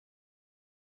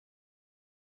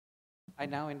I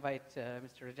now invite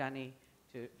Mr. Rajani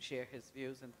to share his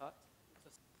views and thoughts.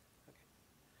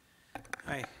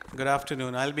 Hi, good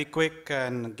afternoon. I'll be quick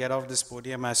and get off this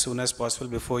podium as soon as possible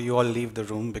before you all leave the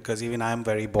room, because even I'm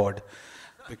very bored.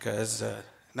 Because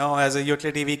now as a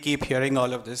utility, we keep hearing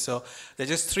all of this. So there's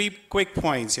just 3 quick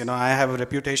points. You know, I have a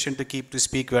reputation to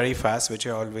speak very fast, which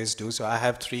I always do. So I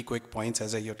have 3 quick points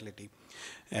as a utility,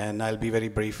 and I'll be very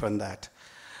brief on that.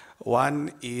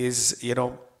 One is, you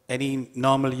know, any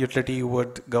normal utility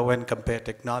would go and compare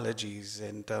technologies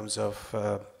in terms of,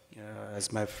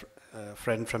 as my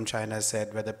friend from China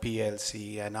said, whether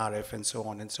PLC and RF and so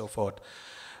on and so forth.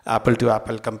 Apple to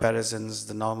apple comparisons,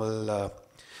 the normal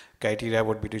criteria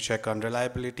would be to check on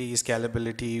reliability,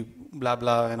 scalability, blah,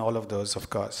 blah, and all of those, of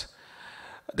course.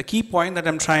 The key point that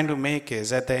I'm trying to make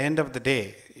is at the end of the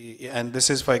day, and this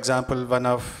is, for example, one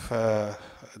of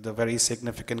the very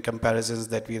significant comparisons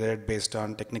that we did based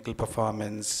on technical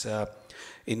performance,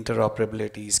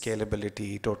 interoperability,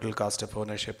 scalability, total cost of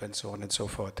ownership, and so on and so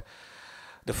forth.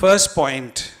 The first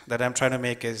point that I'm trying to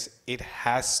make is it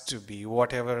has to be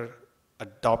whatever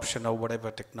adoption or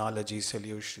whatever technology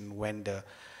solution vendor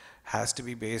has to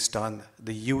be based on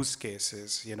the use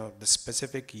cases, you know, the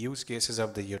specific use cases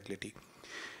of the utility.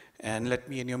 And let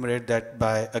me enumerate that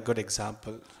by a good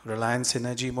example. Reliance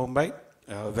Energy Mumbai,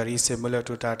 very similar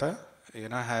to Tata, you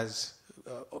know, has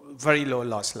very low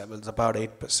loss levels, about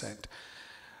 8%.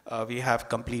 We have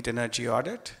complete energy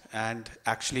audit, and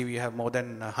actually we have more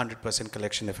than 100%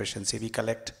 collection efficiency. We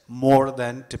collect more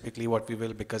than typically what we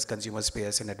will because consumers pay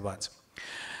us in advance.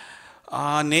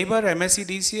 Neighbor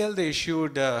MSEDCL, they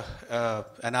issued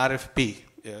an RFP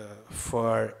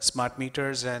for smart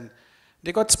meters, and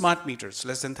they got smart meters,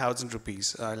 less than 1,000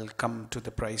 rupees. I'll come to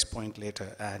the price point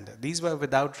later. And these were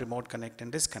without remote connect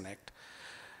and disconnect.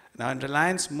 Now in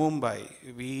Reliance Mumbai,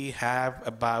 we have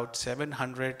about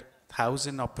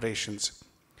 700,000 operations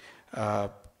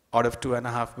out of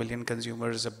 2.5 million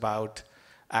consumers, about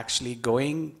actually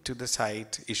going to the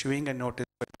site, issuing a notice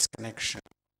for disconnection,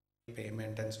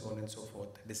 payment, and so on and so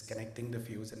forth, disconnecting the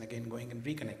fuse, and again going and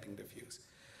reconnecting the fuse.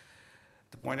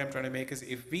 The point I'm trying to make is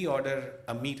if we order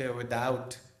a meter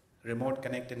without remote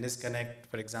connect and disconnect,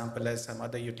 for example, as some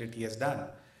other utility has done,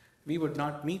 we would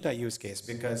not meet our use case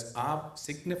because our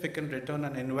significant return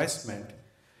on investment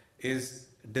is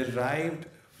derived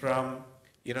from,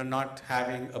 you know, not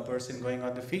having a person going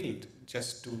on the field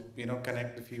just to, you know,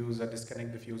 connect the fuse or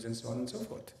disconnect the fuse and so on and so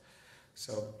forth.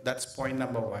 So that's point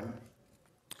number 1.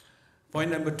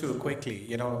 Point number 2, quickly,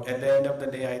 you know, at the end of the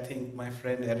day, I think my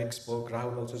friend Eric spoke,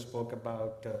 Rahul also spoke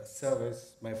about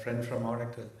service, my friend from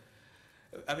Oracle.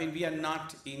 I mean, we are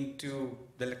not into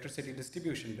the electricity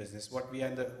distribution business. What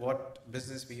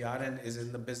business we are in is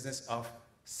in the business of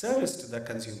service to the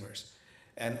consumers.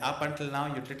 And up until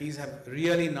now, utilities have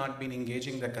really not been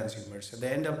engaging the consumers. So at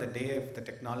the end of the day, if the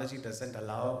technology doesn't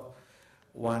allow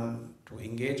one to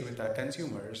engage with our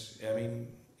consumers, I mean,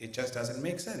 it just doesn't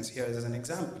make sense. Here is an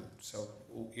example. So,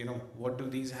 you know, what do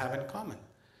these have in common?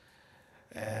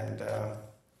 And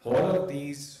all of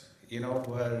these, you know,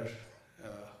 were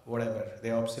whatever.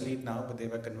 They're obsolete now, but they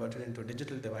were converted into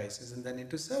digital devices and then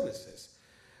into services.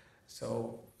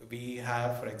 So we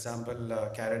have, for example,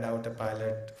 carried out a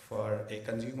pilot for a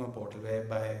consumer portal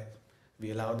whereby we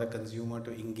allow the consumer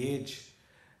to engage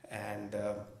and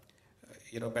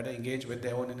you know, better engage with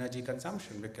their own energy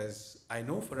consumption, because I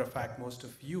know for a fact most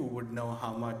of you would know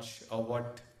how much or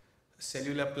what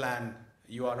cellular plan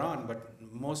you are on, but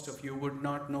most of you would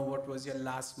not know what was your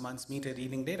last month's meter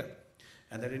reading data,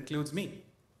 and that includes me.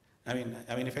 I mean,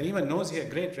 if anyone knows here,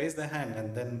 great, raise their hand,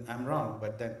 and then I'm wrong,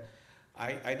 but then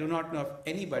I do not know of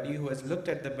anybody who has looked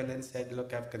at the bill and said,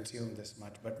 look, I've consumed this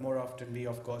much, but more often we,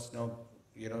 of course, know,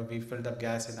 you know, we filled up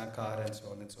gas in our car and so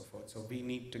on and so forth. So we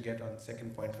need to get on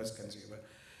second point first consumer.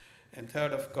 And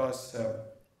third, of course,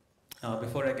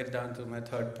 before I get down to my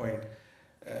third point,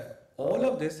 all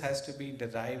of this has to be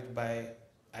derived by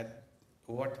at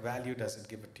what value does it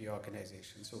give it to your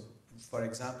organization. So for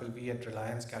example, we at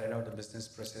Reliance carried out a business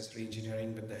process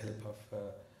re-engineering with the help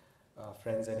of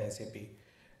friends at SAP.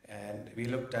 And we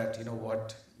looked at, you know,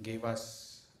 what gave us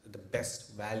the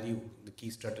best value, the key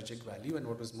strategic value, and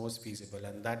what was most feasible.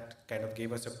 And that kind of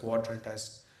gave us a quadrant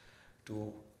as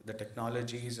to the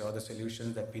technologies or the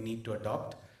solutions that we need to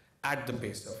adopt at the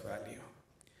pace of value.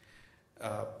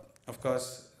 Of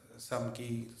course, some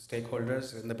key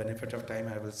stakeholders, in the benefit of time,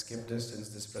 I will skip this since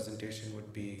this presentation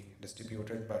would be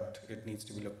distributed, but it needs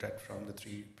to be looked at from the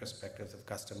 3 perspectives of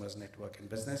customers, network, and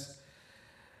business.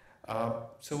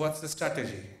 So what's the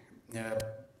strategy?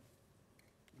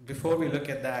 Before we look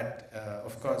at that,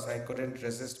 of course, I couldn't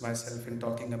resist myself in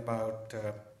talking about,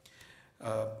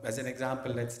 as an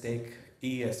example, let's take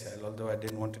ESL, although I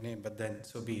didn't want to name, but then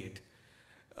so be it.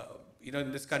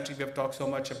 In this country we have talked so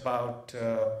much about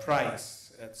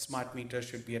price. Smart meters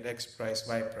should be at X price,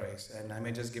 Y price. And I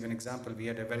may just give an example. We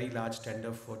had a very large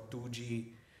tender for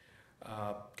 2G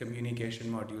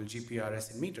communication module,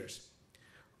 GPRS in meters.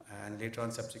 And later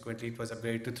on, subsequently, it was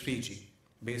upgraded to 3G,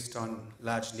 based on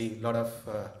largely a lot of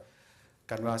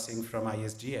canvassing from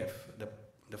ISGF.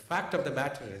 The fact of the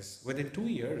matter is, within 2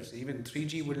 years, even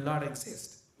 3G will not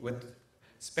exist. With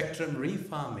spectrum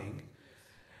refarming,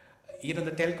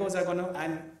 the telcos are going to,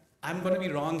 and I'm going to be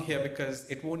wrong here because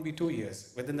it won't be 2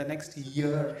 years. Within the next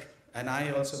year, and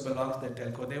I also belong to the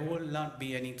telco, there will not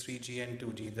be any 3G and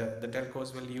 2G. The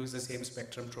telcos will use the same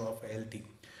spectrum throughout for LT.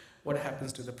 What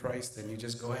happens to the price then? You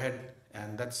just go ahead,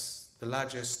 and that's the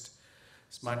largest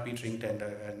smart metering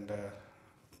tender. And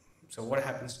so what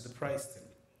happens to the price then?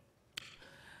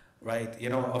 Right,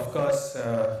 of course,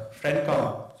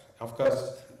 Friendcom, of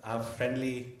course, our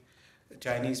friendly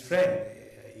Chinese friend.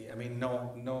 I mean,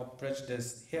 no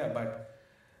prejudice here, but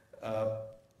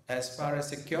as far as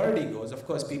security goes, of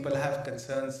course, people have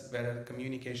concerns where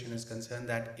communication is concerned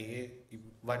that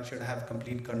one should have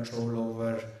complete control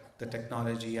over the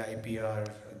technology, IPR,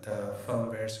 the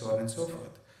firmware, so on and so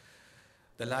forth.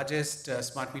 The largest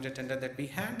smart meter tender that we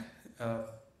had,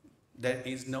 there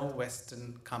is no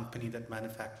Western company that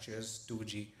manufactures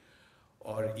 2G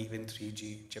or even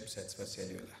 3G chipsets for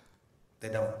cellular. They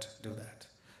don't do that.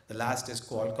 The last is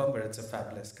Qualcomm, but it's a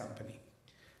fabulous company.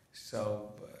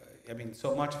 So,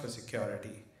 so much for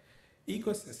security.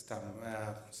 Ecosystem,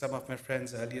 some of my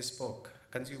friends earlier spoke.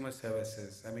 Consumer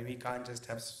services. We can't just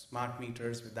have smart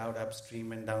meters without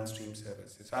upstream and downstream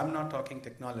services. So I'm not talking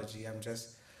technology. I'm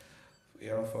just,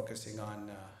 focusing on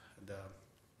the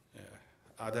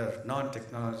other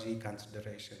non-technology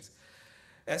considerations.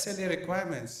 SLA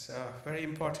requirements, very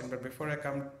important, but before I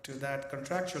come to that,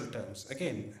 contractual terms.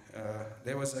 Again,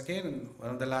 there was again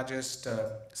one of the largest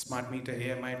smart meter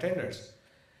AMI tenders.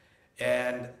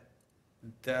 And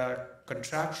the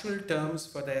contractual terms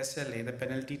for the SLA, the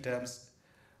penalty terms,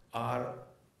 are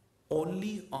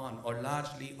only on or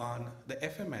largely on the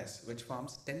FMS, which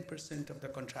forms 10% of the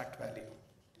contract value.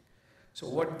 So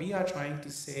what we are trying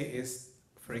to say is,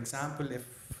 for example, if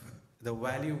the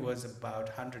value was about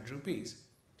 100 rupees,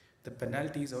 the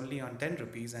penalty is only on 10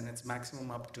 rupees and it's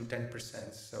maximum up to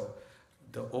 10%. So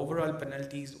the overall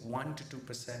penalty is 1 to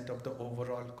 2% of the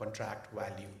overall contract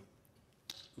value.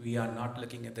 We are not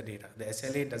looking at the data. The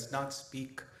SLA does not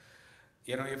speak.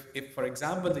 If for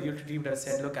example, the utility would have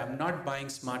said, look, I'm not buying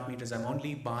smart meters, I'm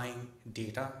only buying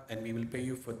data, and we will pay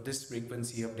you for this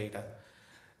frequency of data,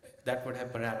 that would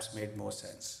have perhaps made more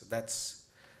sense. That's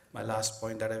my last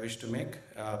point that I wish to make.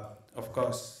 Of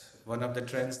course, one of the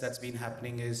trends that's been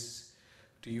happening is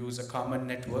to use a common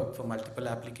network for multiple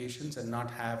applications and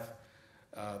not have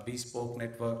bespoke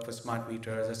network for smart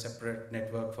meters, a separate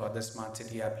network for other smart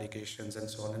city applications, and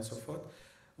so on and so forth.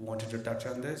 Wanted to touch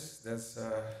on this. There's,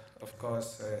 of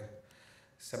course, a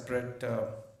separate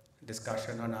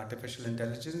discussion on artificial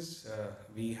intelligence.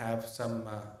 We have some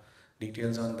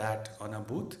details on that on our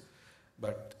booth,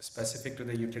 but specific to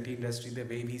the utility industry, the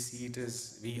way we see it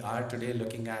is we are today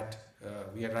looking at,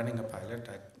 we are running a pilot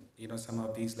at, some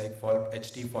of these like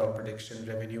HD fault prediction,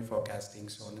 revenue forecasting,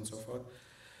 so on and so forth.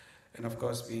 And of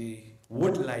course, we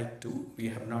would like to, we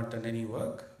have not done any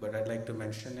work, but I'd like to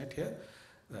mention it here,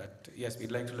 that yes,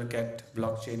 we'd like to look at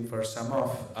blockchain for some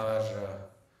of our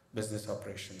business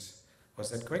operations. Was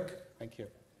that quick? Thank you.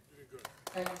 Very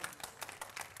good.